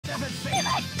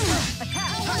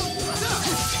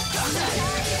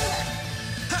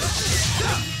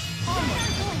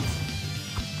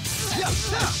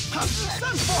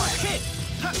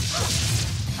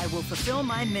I will fulfill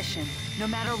my mission, no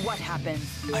matter what happens.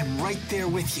 I'm right there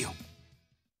with you.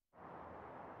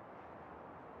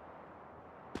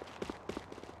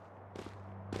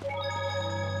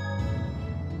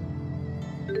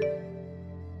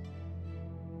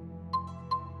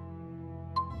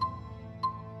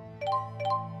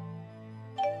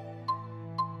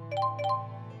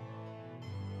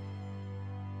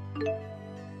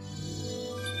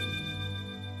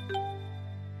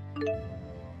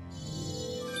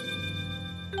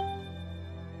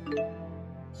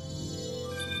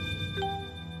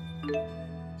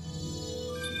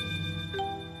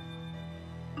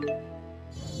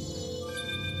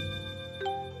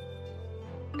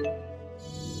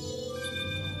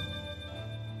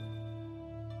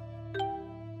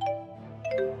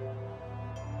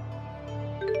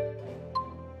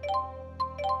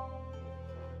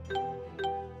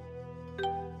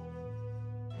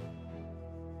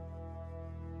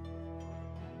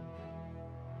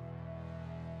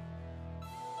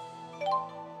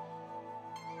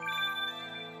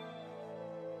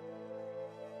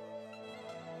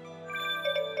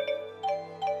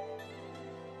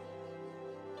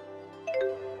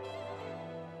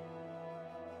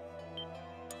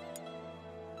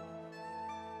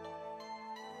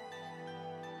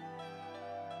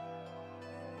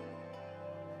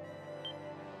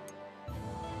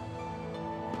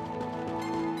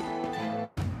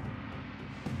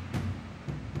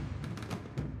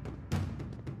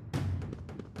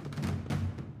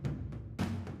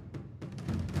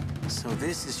 So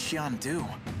this is Xiandu.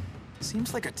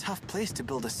 Seems like a tough place to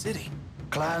build a city.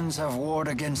 Clans have warred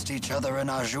against each other in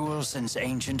Azul since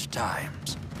ancient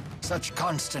times. Such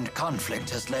constant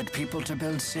conflict has led people to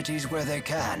build cities where they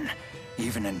can,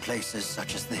 even in places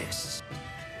such as this.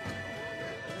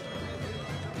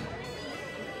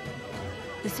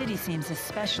 The city seems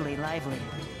especially lively.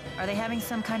 Are they having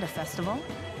some kind of festival?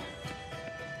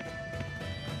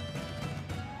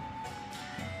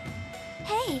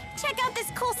 Hey, check out this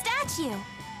cool statue!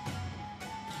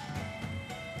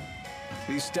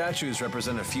 These statues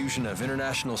represent a fusion of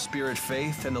international spirit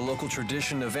faith and the local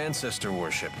tradition of ancestor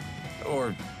worship.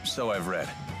 Or so I've read.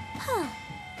 Huh.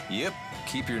 Yep,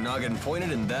 keep your noggin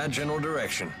pointed in that general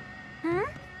direction. Hmm?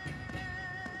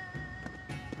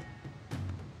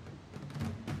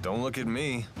 Don't look at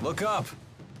me. Look up!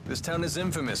 This town is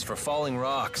infamous for falling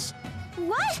rocks.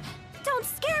 What? Don't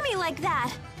scare me like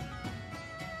that!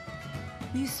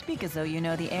 You speak as though you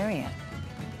know the area.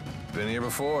 Been here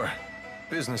before.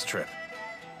 Business trip.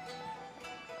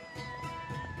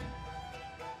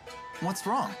 What's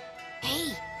wrong?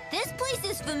 Hey, this place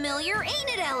is familiar, ain't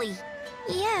it, Ellie?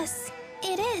 Yes,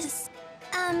 it is.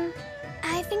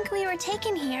 I think we were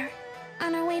taken here,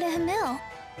 on our way to Hamil.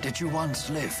 Did you once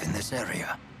live in this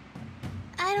area?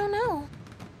 I don't know.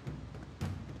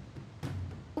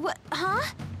 What, huh?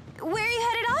 Where are you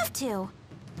headed off to?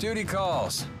 Duty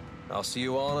calls. I'll see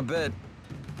you all in a bit.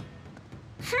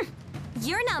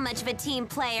 You're not much of a team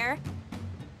player.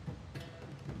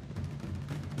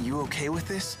 You okay with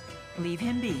this? Leave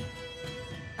him be.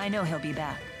 I know he'll be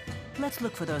back. Let's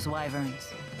look for those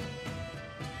wyverns.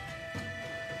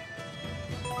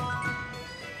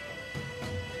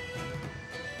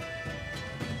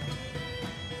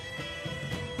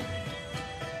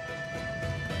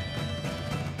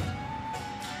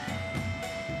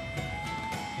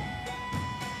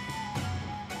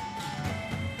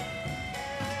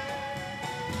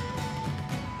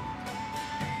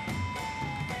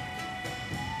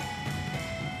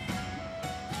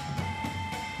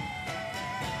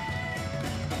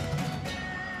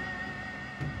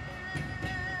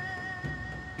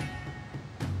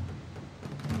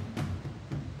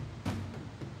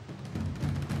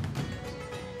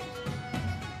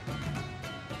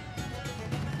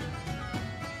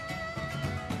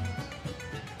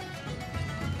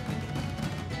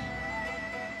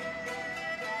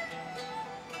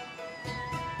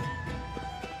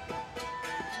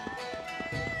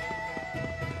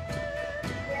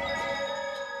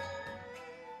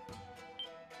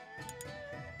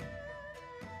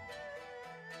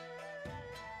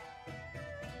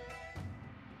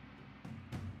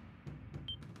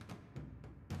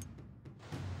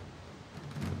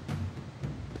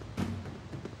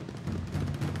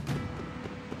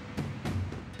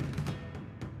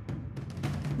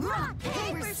 Rock,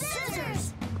 paper,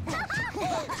 scissors!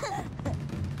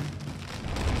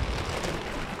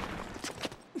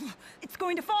 It's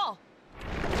going to fall!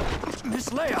 Miss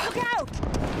Leia! Look out!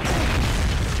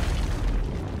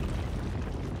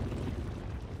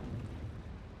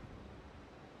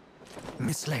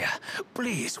 Miss Leia,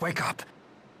 please wake up.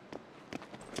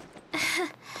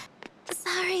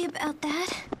 Sorry about that.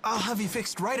 I'll have you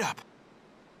fixed right up.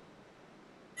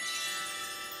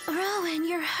 Rowan,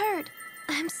 you're hurt.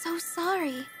 I'm so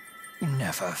sorry.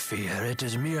 Never fear, it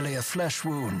is merely a flesh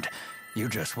wound. You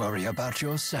just worry about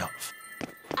yourself.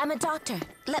 I'm a doctor.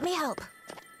 Let me help.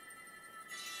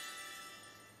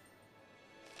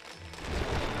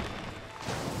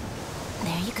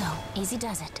 There you go. Easy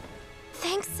does it.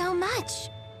 Thanks so much,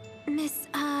 Miss,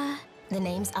 The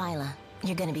name's Isla.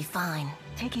 You're gonna be fine.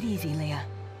 Take it easy, Leia.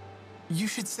 You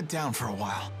should sit down for a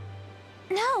while.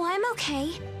 No, I'm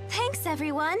okay. Thanks,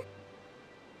 everyone.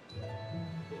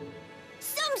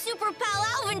 Some super pal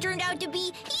Alvin turned out to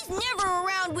be. He's never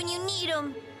around when you need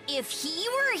him. If he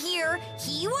were here,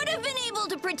 he would have been able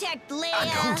to protect Leia. And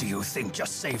who do you think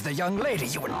just saved the young lady,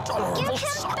 you intolerable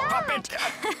sock puppet?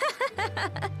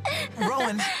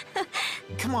 Rowan,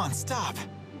 come on, stop.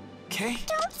 Okay?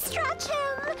 Don't stretch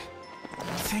him.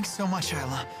 Thanks so much,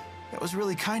 Isla. That was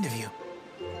really kind of you.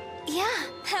 Yeah,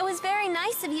 that was very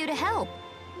nice of you to help.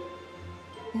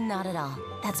 Not at all.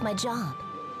 That's my job.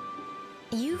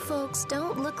 You folks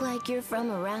don't look like you're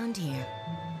from around here.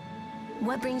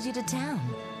 What brings you to town?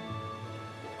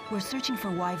 We're searching for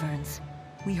wyverns.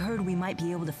 We heard we might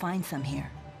be able to find some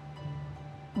here.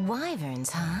 Wyverns,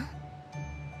 huh?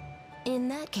 In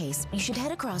that case, you should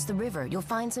head across the river. You'll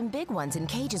find some big ones in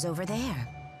cages over there.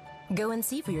 Go and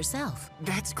see for yourself.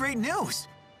 That's great news.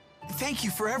 Thank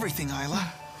you for everything,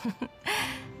 Isla.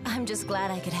 I'm just glad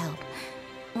I could help.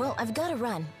 Well, I've got to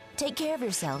run. Take care of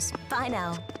yourselves. Bye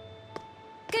now.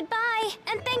 Goodbye,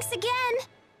 and thanks again.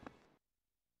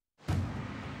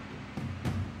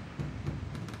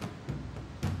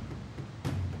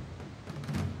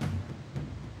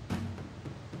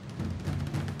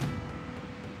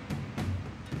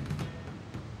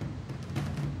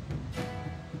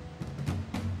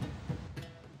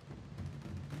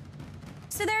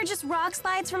 So there are just rock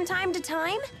slides from time to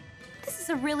time? This is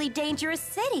a really dangerous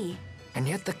city. And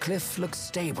yet the cliff looks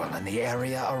stable in the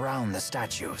area around the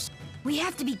statues. We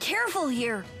have to be careful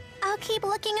here. I'll keep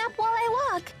looking up while I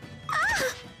walk.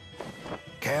 Ah!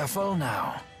 Careful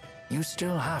now. You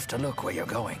still have to look where you're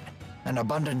going. An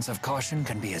abundance of caution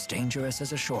can be as dangerous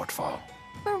as a shortfall.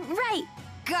 Right.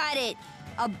 Got it.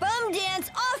 A bum dance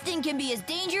often can be as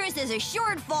dangerous as a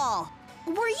shortfall.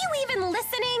 Were you even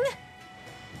listening?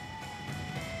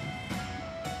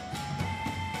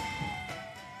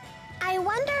 I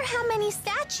wonder how many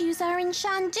statues are in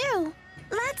Shandu.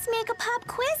 Let's make a pop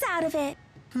quiz out of it.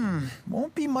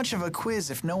 Won't be much of a quiz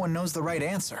if no one knows the right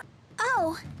answer.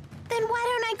 Oh, then why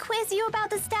don't I quiz you about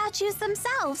the statues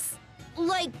themselves?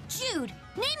 Like Jude,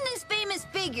 name this famous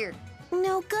figure.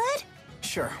 No good?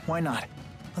 Sure, why not?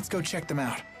 Let's go check them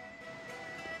out.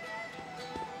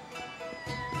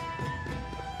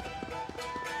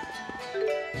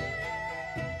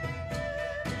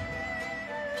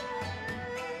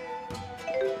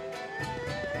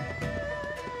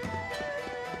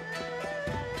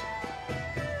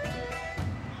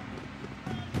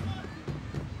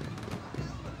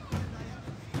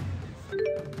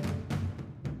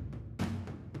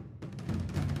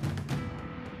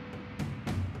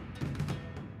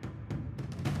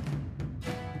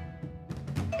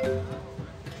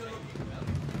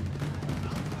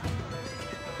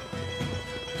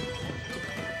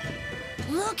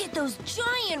 Look at those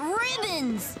giant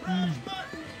ribbons!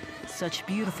 Such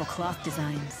beautiful cloth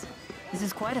designs. This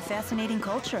is quite a fascinating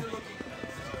culture.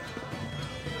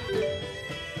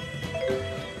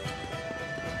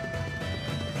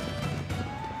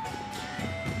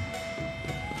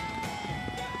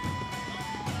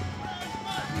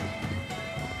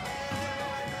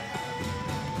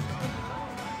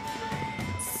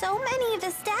 So many of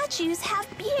the statues have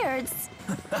beards.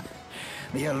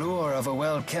 The allure of a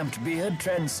well-kempt beard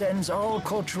transcends all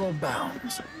cultural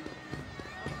bounds.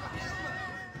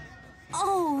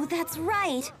 Oh, that's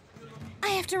right. I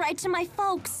have to write to my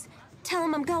folks. Tell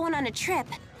them I'm going on a trip.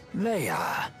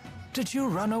 Leia, did you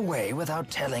run away without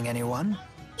telling anyone?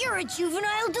 You're a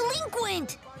juvenile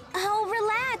delinquent! Oh,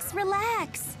 relax,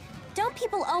 relax. Don't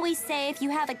people always say if you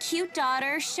have a cute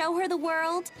daughter, show her the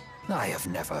world? I have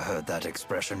never heard that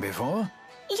expression before.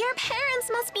 Your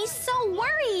parents must be so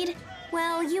worried.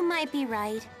 Well, you might be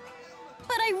right.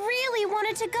 But I really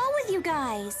wanted to go with you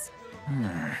guys.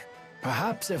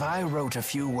 Perhaps if I wrote a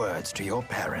few words to your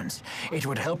parents, it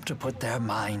would help to put their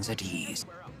minds at ease.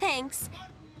 Thanks.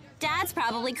 Dad's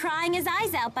probably crying his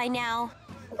eyes out by now.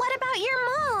 What about your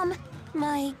mom?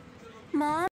 My mom?